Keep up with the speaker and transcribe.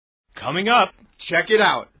Coming up, check it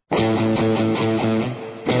out. A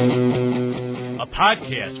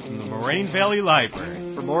podcast from the Moraine Valley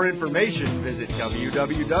Library. For more information, visit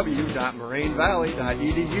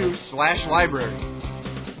www.morainevalley.edu/library.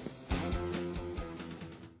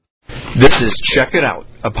 This is Check It Out,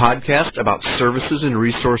 a podcast about services and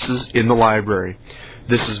resources in the library.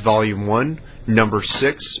 This is Volume 1, Number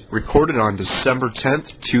 6, recorded on December 10th,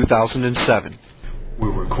 2007.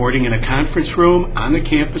 We're recording in a conference room on the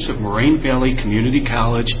campus of Moraine Valley Community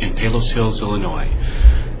College in Palos Hills, Illinois.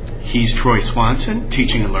 He's Troy Swanson,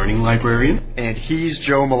 teaching and learning librarian. And he's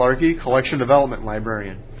Joe Malarkey, collection development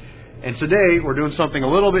librarian. And today we're doing something a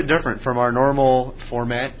little bit different from our normal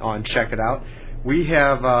format on Check It Out. We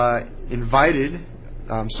have invited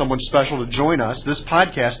someone special to join us. This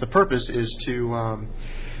podcast, the purpose is to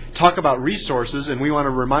talk about resources, and we want to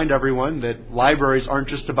remind everyone that libraries aren't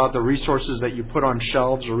just about the resources that you put on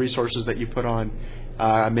shelves or resources that you put on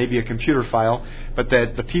maybe a computer file, but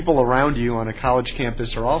that the people around you on a college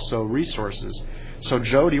campus are also resources. So,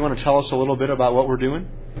 Joe, do you want to tell us a little bit about what we're doing?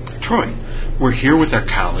 Troy, we're here with our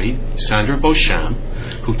colleague, Sandra Beauchamp,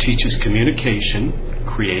 who teaches communication,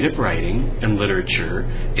 creative writing, and literature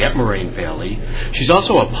at Moraine Valley. She's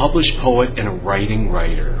also a published poet and a writing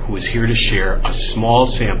writer who is here to share a small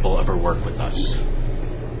sample of her work with us.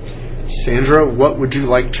 Sandra, what would you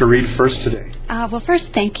like to read first today? Well, first,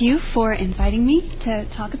 thank you for inviting me to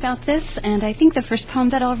talk about this. And I think the first poem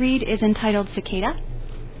that I'll read is entitled Cicada.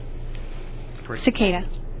 Great. Cicada.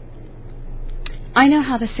 I know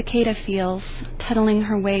how the cicada feels, tunnelling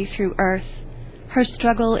her way through earth, her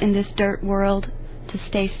struggle in this dirt world to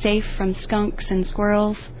stay safe from skunks and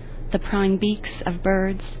squirrels, the prying beaks of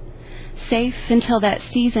birds. Safe until that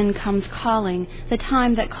season comes calling, the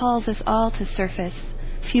time that calls us all to surface,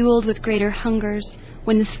 fueled with greater hungers,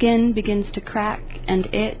 when the skin begins to crack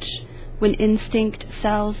and itch, when instinct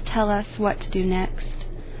cells tell us what to do next.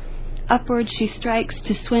 Upward she strikes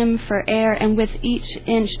to swim for air, and with each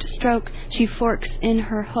inched stroke she forks in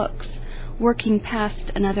her hooks, working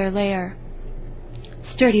past another layer.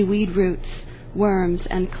 Sturdy weed roots, worms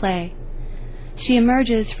and clay. She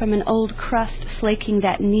emerges from an old crust, slaking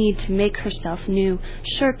that need to make herself new,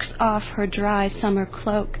 shirks off her dry summer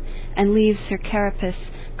cloak, and leaves her carapace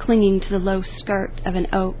clinging to the low skirt of an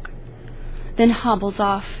oak. Then hobbles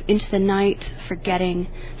off into the night, forgetting,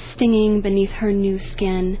 stinging beneath her new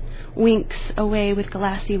skin, winks away with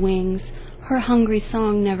glassy wings, her hungry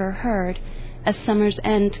song never heard, as summer's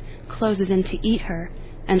end closes in to eat her,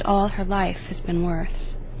 and all her life has been worth.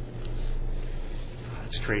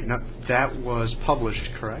 That's great. Now, that was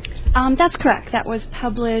published, correct? That's correct. That was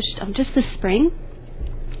published just this spring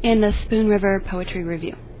in the Spoon River Poetry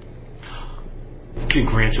Review.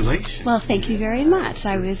 Congratulations. Well, thank you very much.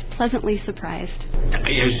 I was pleasantly surprised.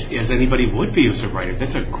 As anybody would be as a writer,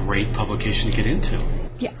 that's a great publication to get into.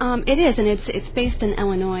 Yeah, it is, and it's based in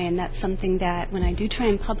Illinois, and that's something that when I do try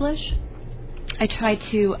and publish, I try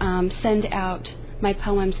to send out my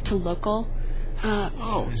poems to local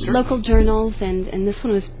journals, and this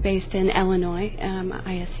one was based in Illinois,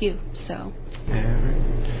 ISU. So.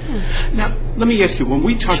 Now, let me ask you, when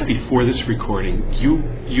we talked before this recording, you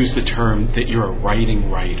used the term that you're a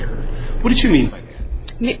writing writer. What did you mean by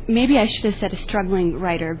that? Maybe I should have said a struggling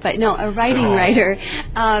writer, but no, a writing writer,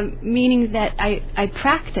 meaning that I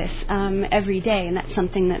practice every day, and that's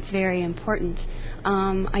something that's very important.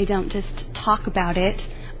 I don't just talk about it,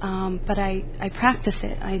 but I practice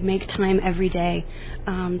it. I make time every day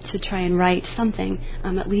to try and write something,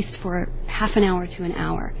 at least for half an hour to an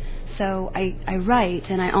hour. So I write,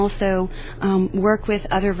 and I also work with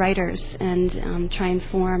other writers and try and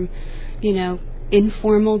form,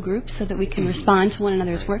 informal groups so that we can respond to one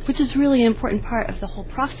another's work, which is really an important part of the whole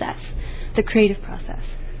process, the creative process.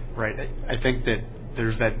 Right. I think that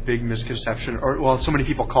there's that big misconception, so many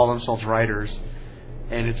people call themselves writers,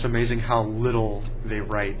 and it's amazing how little they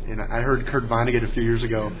write. And I heard Kurt Vonnegut a few years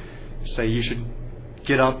ago say you should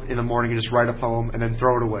get up in the morning and just write a poem and then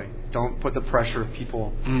throw it away. Don't put the pressure of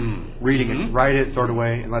people reading it. Write it, throw it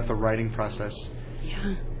away, and let the writing process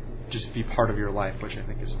just be part of your life, which I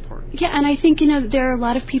think is important. Yeah, and I think, there are a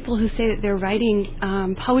lot of people who say that they're writing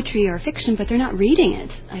poetry or fiction, but they're not reading it.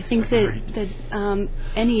 I think that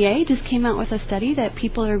NEA just came out with a study that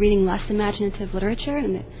people are reading less imaginative literature,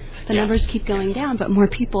 and that the numbers keep going down, but more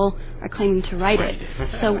people are claiming to write it.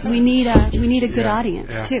 So we need a good audience,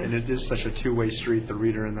 too. And it is such a two-way street, the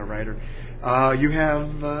reader and the writer. You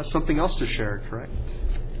have something else to share, correct?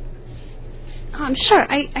 Sure.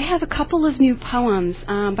 I have a couple of new poems.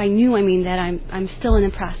 By new, I mean that I'm still in the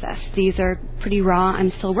process. These are pretty raw. I'm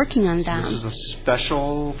still working on them. This is a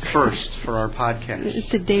special first for our podcast.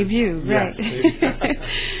 It's a debut, right?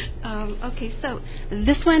 Okay, so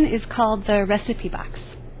this one is called the Recipe Box.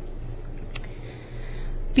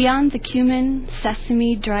 Beyond the cumin,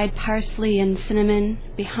 sesame, dried parsley, and cinnamon,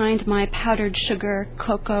 behind my powdered sugar,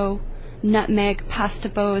 cocoa, nutmeg, pasta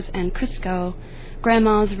bows, and Crisco,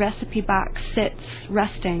 Grandma's recipe box sits,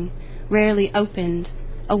 rusting, rarely opened,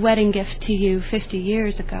 a wedding gift to you 50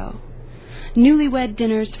 years ago. Newlywed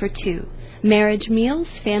dinners for two, marriage meals,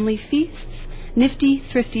 family feasts, nifty,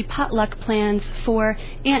 thrifty potluck plans for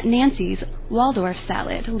Aunt Nancy's Waldorf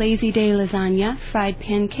salad, lazy day lasagna, fried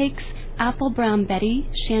pancakes, apple brown Betty,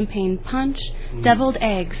 champagne punch, deviled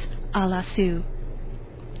eggs, a la Sue.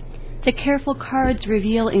 The careful cards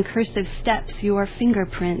reveal in cursive steps your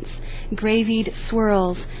fingerprints, gravied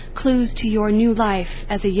swirls, clues to your new life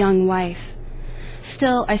as a young wife.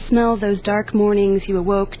 Still, I smell those dark mornings you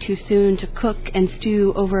awoke too soon to cook and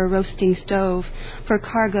stew over a roasting stove for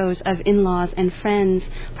cargoes of in-laws and friends,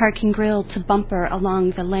 parking grill to bumper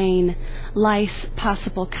along the lane, lice,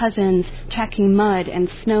 possible cousins, tracking mud and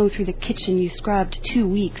snow through the kitchen you scrubbed 2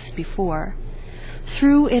 weeks before.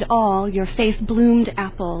 Through it all, your face bloomed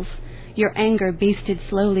apples, your anger basted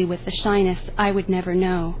slowly with the shyness I would never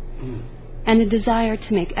know, and a desire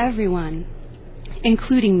to make everyone,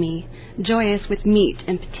 including me, joyous with meat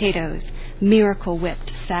and potatoes, miracle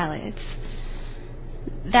whipped salads.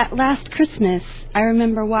 That last Christmas, I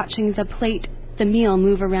remember watching the meal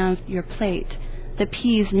move around your plate, the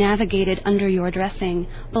peas navigated under your dressing,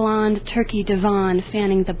 blonde turkey divan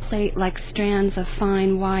fanning the plate like strands of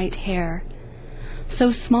fine white hair.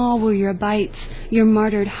 So small were your bites, your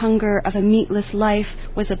martyred hunger of a meatless life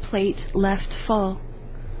was a plate left full.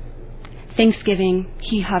 Thanksgiving,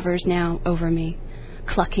 he hovers now over me,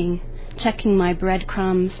 clucking, checking my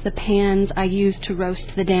breadcrumbs, the pans I used to roast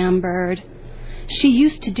the damn bird. She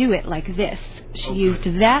used to do it like this. She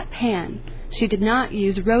used that pan. She did not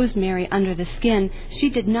use rosemary under the skin. She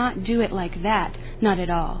did not do it like that, not at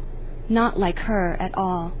all. Not like her at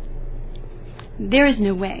all. There is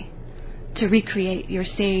no way to recreate your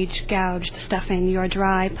sage-gouged stuffing, your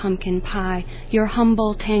dry pumpkin pie, your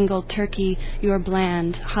humble tangled turkey, your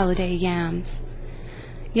bland holiday yams.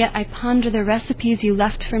 Yet I ponder the recipes you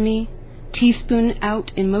left for me, teaspoon out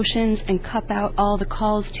emotions and cup out all the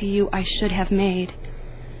calls to you I should have made,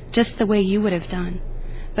 just the way you would have done.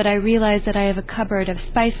 But I realize that I have a cupboard of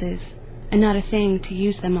spices and not a thing to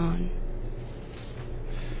use them on.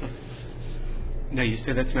 Now you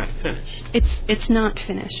say that's not finished. It's not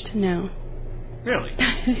finished, no. Really?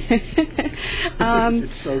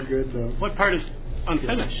 It's so good, though. What part is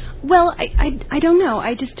unfinished? Well, I don't know.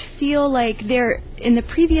 I just feel like in the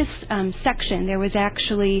previous section, there was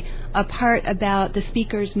actually a part about the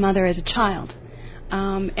speaker's mother as a child,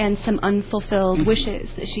 and some unfulfilled wishes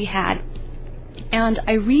that she had. And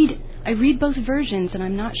I read both versions, and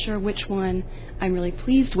I'm not sure which one I'm really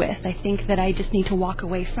pleased with. I think that I just need to walk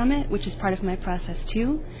away from it, which is part of my process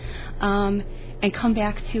too, and come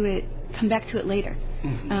back to it later,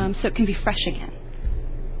 so it can be fresh again.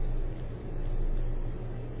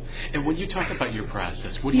 And when you talk about your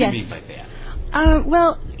process, what do you mean by that?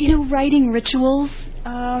 Well, writing rituals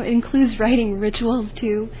includes writing rituals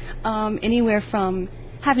too. Anywhere from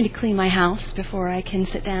having to clean my house before I can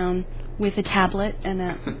sit down with a tablet and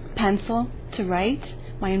a pencil to write.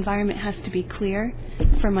 My environment has to be clear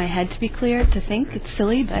for my head to be clear to think. It's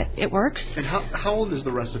silly, but it works. And how old is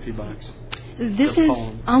the recipe box? This is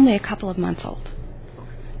only a couple of months old.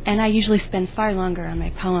 And I usually spend far longer on my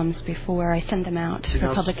poems before I send them out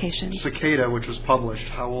for publication. Cicada, which was published,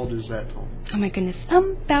 how old is that poem? Oh my goodness.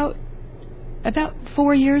 About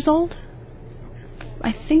 4 years old.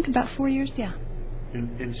 I think about 4 years, yeah.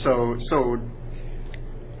 And so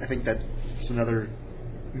I think that's another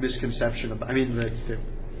misconception the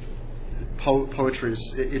poetry is,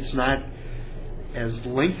 it's not as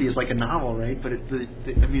lengthy as like a novel, right? But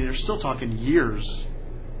they're still talking years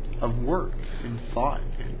of work and thought.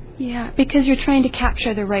 Yeah, because you're trying to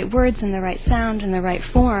capture the right words and the right sound and the right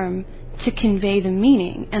form to convey the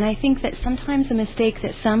meaning. And I think that sometimes a mistake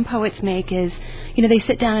that some poets make is, they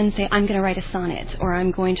sit down and say, I'm going to write a sonnet, or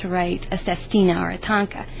I'm going to write a sestina or a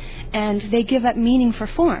tanka, and they give up meaning for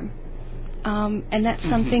form. And that's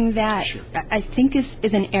something that I think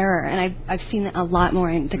is an error, and I've seen that a lot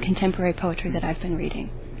more in the contemporary poetry that I've been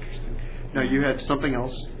reading. Now, you had something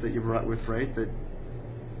else that you brought with, right, that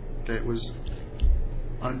was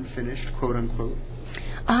unfinished, quote unquote?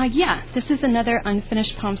 Yeah, this is another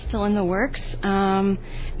unfinished poem still in the works, and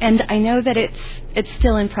I know that it's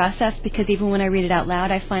still in process because even when I read it out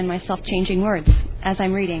loud, I find myself changing words as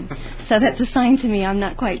I'm reading. So that's a sign to me I'm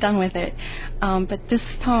not quite done with it. But this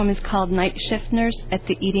poem is called Night Shift Nurse at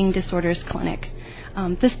the Eating Disorders Clinic.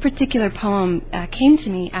 This particular poem came to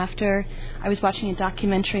me after I was watching a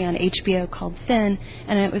documentary on HBO called Thin,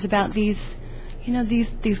 and it was about these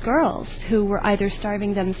girls who were either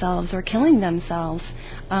starving themselves or killing themselves,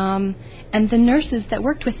 and the nurses that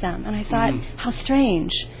worked with them. And I thought, how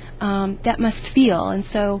strange that must feel. And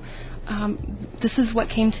so this is what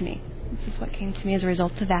came to me. This is what came to me as a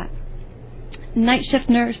result of that. Night shift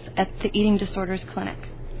nurse at the eating disorders clinic.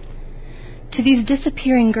 To these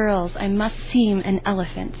disappearing girls, I must seem an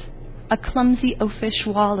elephant, a clumsy oafish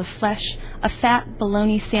wall of flesh, a fat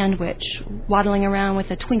bologna sandwich, waddling around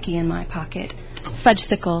with a Twinkie in my pocket,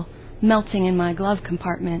 fudgesicle melting in my glove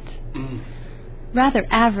compartment. Rather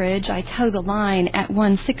average, I toe the line at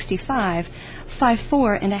 165,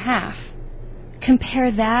 5'4.5".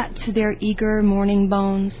 Compare that to their eager morning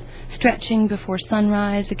bones, stretching before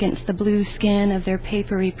sunrise against the blue skin of their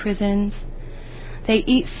papery prisons. They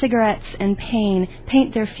eat cigarettes and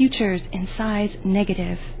paint their futures in size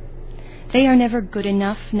negative. They are never good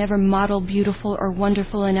enough, never model beautiful or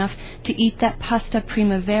wonderful enough to eat that pasta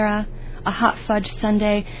primavera, a hot fudge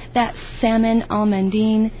sundae, that salmon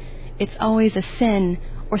almondine. It's always a sin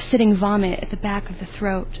or sitting vomit at the back of the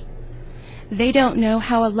throat. They don't know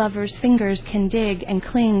how a lover's fingers can dig and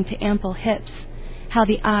cling to ample hips, how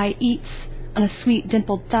the eye eats on a sweet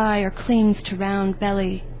dimpled thigh or clings to round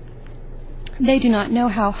belly. They do not know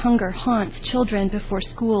how hunger haunts children before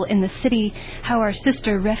school in the city, how our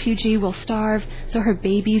sister refugee will starve so her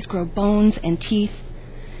babies grow bones and teeth.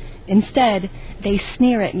 Instead, they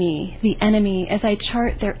sneer at me, the enemy, as I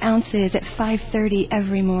chart their ounces at 5:30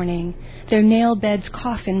 every morning, their nail beds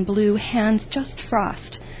coffin blue, hands just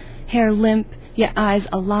frost, hair limp, yet eyes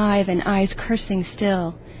alive and eyes cursing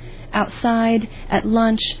still. Outside, at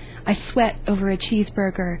lunch, I sweat over a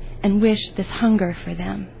cheeseburger and wish this hunger for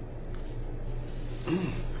them.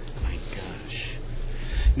 My gosh.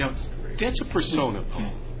 Now, that's a persona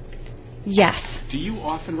poem. Yes. Do you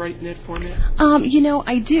often write in that format?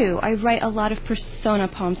 I do. I write a lot of persona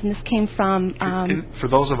poems, and this came from... And for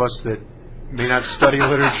those of us that may not study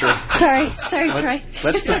literature... Sorry, Troy.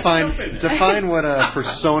 Let's define what a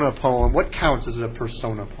persona poem... What counts as a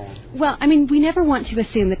persona poem? Well, I mean, we never want to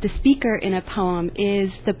assume that the speaker in a poem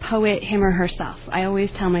is the poet, him or herself. I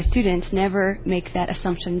always tell my students, never make that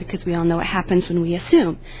assumption, because we all know what happens when we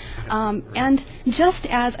assume. And just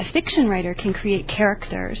as a fiction writer can create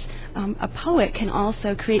characters, a poet can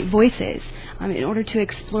also create voices in order to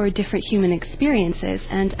explore different human experiences.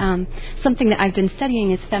 And something that I've been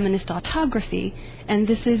studying is feminist autography. And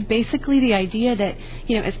this is basically the idea that,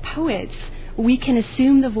 as poets, we can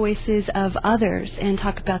assume the voices of others and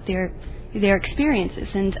talk about their experiences.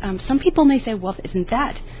 And some people may say, well, isn't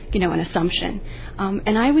that, an assumption?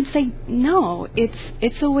 And I would say, no,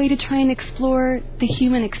 it's a way to try and explore the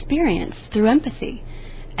human experience through empathy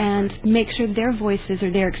and make sure their voices or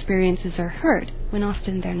their experiences are heard, when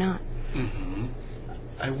often they're not. Mm-hmm.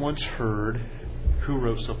 I once heard, who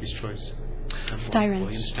wrote Sophie's Choice? Styron.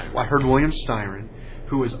 William Styron. Well, I heard William Styron,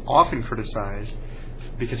 who was often criticized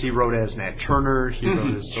because he wrote as Nat Turner, he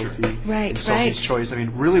wrote as Sophie in Sophie's Choice. I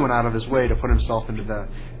mean, really went out of his way to put himself into the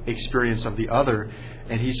experience of the other.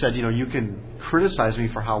 And he said, you can criticize me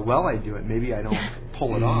for how well I do it. Maybe I don't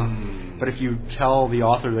pull it off. But if you tell the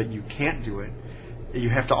author that you can't do it, you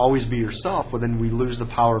have to always be yourself. Well, then we lose the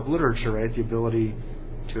power of literature, right? The ability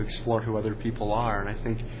to explore who other people are. And I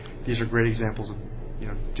think these are great examples of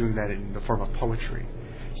doing that in the form of poetry.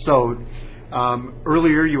 So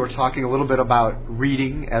earlier you were talking a little bit about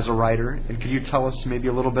reading as a writer, and could you tell us maybe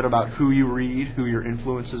a little bit about who you read, who your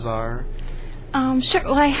influences are? Sure.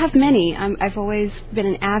 Well, I have many. I've always been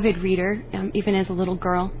an avid reader, even as a little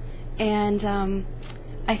girl, and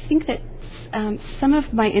I think that some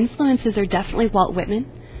of my influences are definitely Walt Whitman,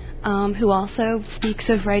 who also speaks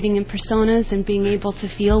of writing in personas and being able to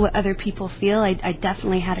feel what other people feel. I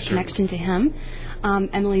definitely had a connection to him.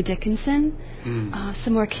 Emily Dickinson,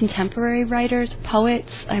 some more contemporary writers,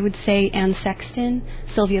 poets, I would say Anne Sexton,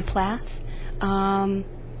 Sylvia Plath,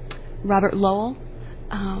 Robert Lowell,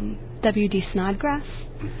 W.D. Snodgrass,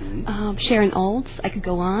 Sharon Olds. I could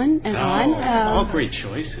go on and on. All great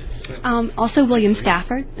choices. Also William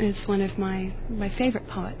Stafford is one of my favorite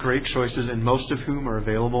poets. Great choices, and most of whom are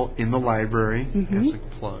available in the library as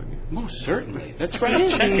a plug. Most certainly. That's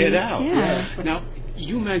right. Check it out. Yeah. Now,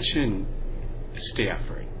 you mentioned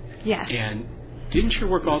Stafford. Yes. And didn't your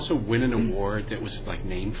work also win an award that was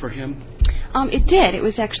named for him? It did. It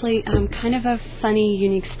was actually kind of a funny,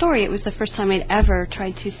 unique story. It was the first time I'd ever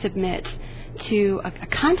tried to submit to a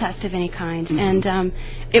contest of any kind, and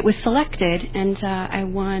it was selected, and I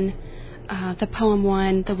won the poem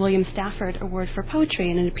won the William Stafford Award for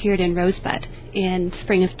Poetry, and it appeared in Rosebud in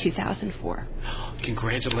spring of 2004.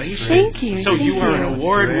 Congratulations. Thank you. So you are you. an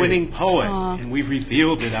award-winning poet, and we've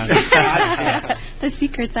revealed it on the podcast. The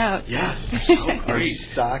secret's out. Yes, so Our great.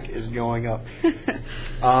 stock is going up.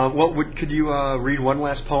 Could you read one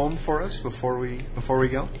last poem for us before we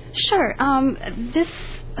go? Sure. This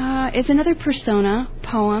is another persona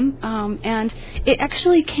poem, and it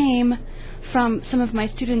actually came from some of my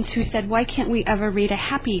students who said, why can't we ever read a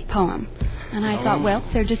happy poem? And I thought, well,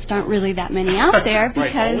 there just aren't really that many out there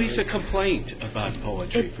because... Right, always a complaint about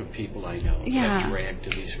poetry from people I know that drag to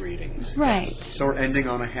these readings. Right. So we're ending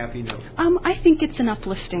on a happy note. I think it's an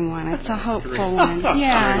uplifting one. It's a hopeful one.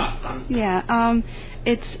 Yeah. Yeah.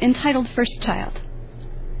 It's entitled First Child.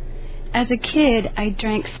 As a kid, I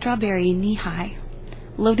drank strawberry knee-high,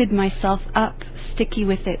 loaded myself up, sticky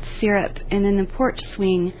with its syrup, and in the porch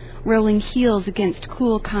swing, rolling heels against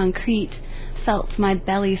cool concrete, felt my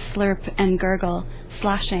belly slurp and gurgle,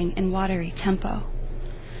 sloshing in watery tempo.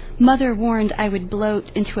 Mother warned I would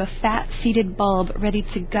bloat into a fat, seeded bulb ready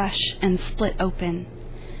to gush and split open.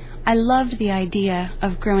 I loved the idea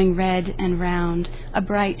of growing red and round, a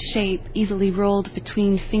bright shape easily rolled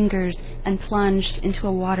between fingers and plunged into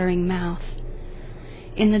a watering mouth.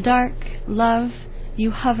 In the dark, love,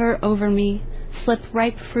 you hover over me, slip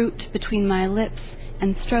ripe fruit between my lips,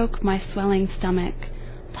 and stroke my swelling stomach,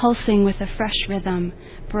 pulsing with a fresh rhythm,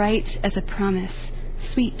 bright as a promise,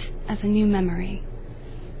 sweet as a new memory.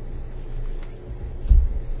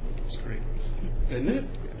 That's great. Isn't it?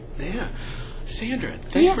 Yeah. Sandra,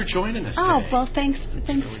 thanks for joining us today. Oh, well, thanks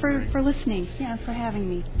for listening. Yeah, for having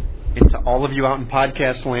me. And to all of you out in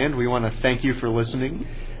podcast land, we want to thank you for listening.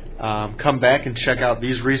 Come back and check out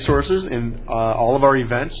these resources and all of our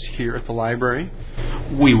events here at the library.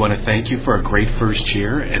 We want to thank you for a great first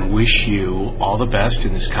year and wish you all the best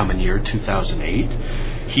in this coming year,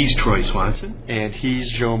 2008. He's Troy Swanson. And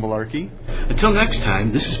he's Joe Malarkey. Until next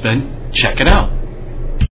time, this has been Check It Out.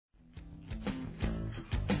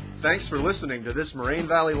 Thanks for listening to this Moraine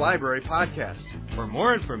Valley Library podcast. For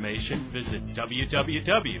more information, visit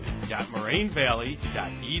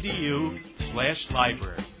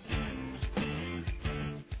www.morainevalley.edu/library.